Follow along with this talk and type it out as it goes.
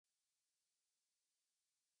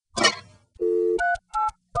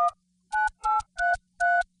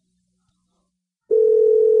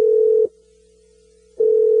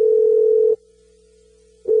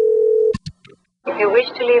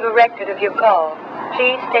to leave a record of your call.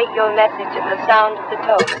 Please state your message at the sound of the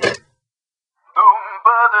tone.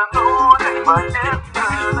 Nobody knows that my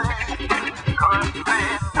yesterday, 'cause we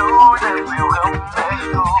know that we'll come back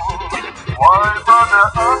home. Why bother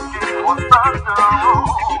asking what's not the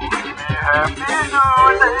rule? Be happy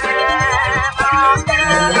today,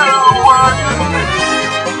 together one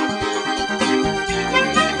day.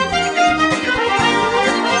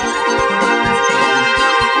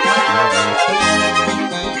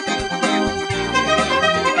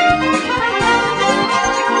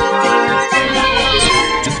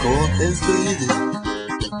 Just go and say it.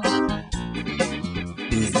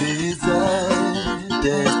 Is it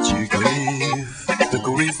that you gave the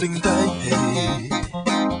grieving day?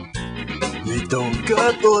 We don't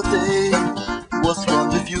got all day. What's wrong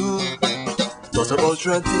with you? Those are all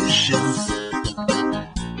traditions.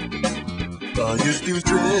 Are you still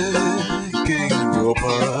dragging your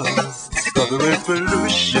past? Start a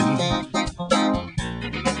revolution.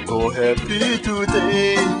 Go happy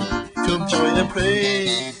today. Come join and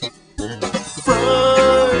play.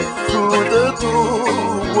 Right through the door.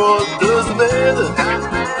 What does matter?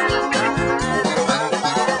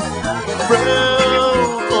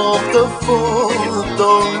 Proud of the fall.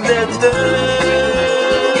 Don't let it down.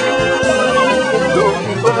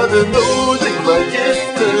 Nobody knows it like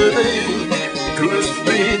yesterday. 'Cause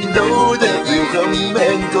we know that we'll come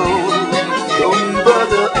and go. Don't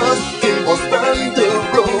bother asking what's down the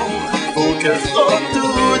road. Focus on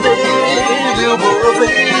today, we'll move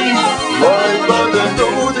in. Why bother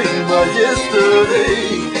noting my yesterday,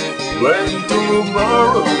 when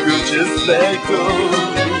tomorrow will just let go?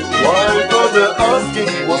 Why bother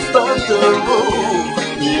asking what's down the road?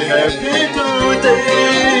 Be happy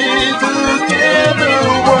today, together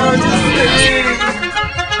one day.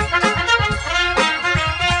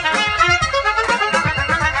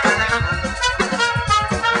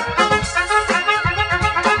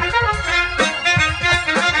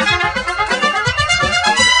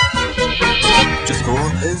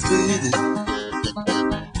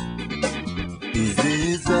 Is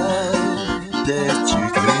it that you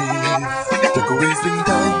gave the grieving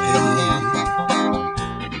day?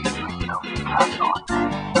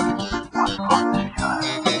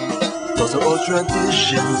 Those are all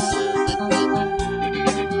traditions.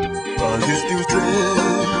 Are you still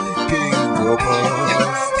dragging your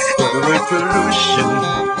past? Start a revolution.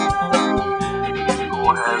 Go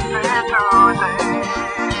happy today,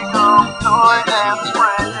 come join and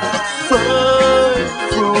play. Right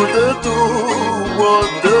through the door, what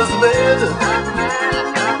does matter?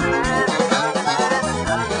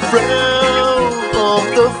 Proud of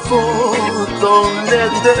the fall, don't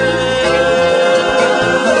let it down.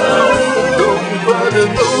 Nobody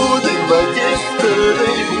knows it like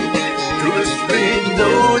yesterday, 'cause we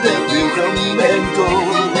know that we'll come and go.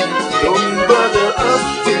 Don't bother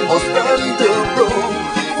asking what's down the road.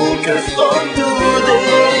 Focus on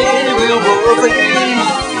today, we'll move in.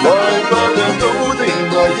 Why bother noting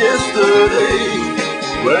my yesterday,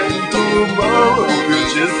 when tomorrow will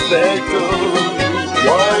just let go?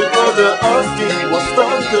 Why bother asking what's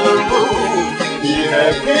down the road? Be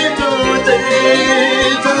happy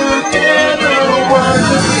today, together one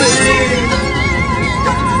day.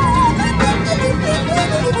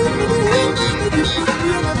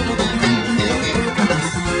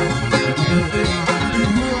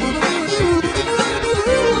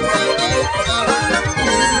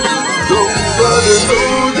 Nobody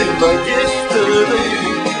knows it like yesterday,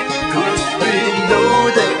 'cause we know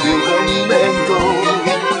that we'll come and go.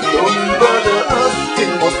 Don't bother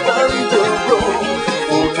asking what's down the road.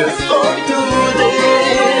 Focus on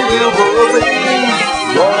today, we'll move in.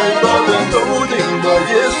 Why bother noting my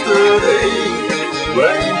yesterday,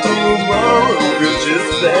 when tomorrow will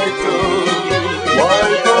just let go? Why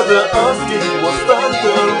bother asking what's down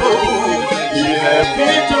the road? Be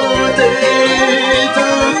happy today,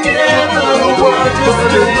 together one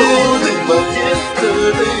day. But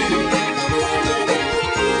yesterday,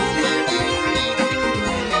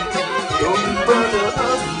 don't bother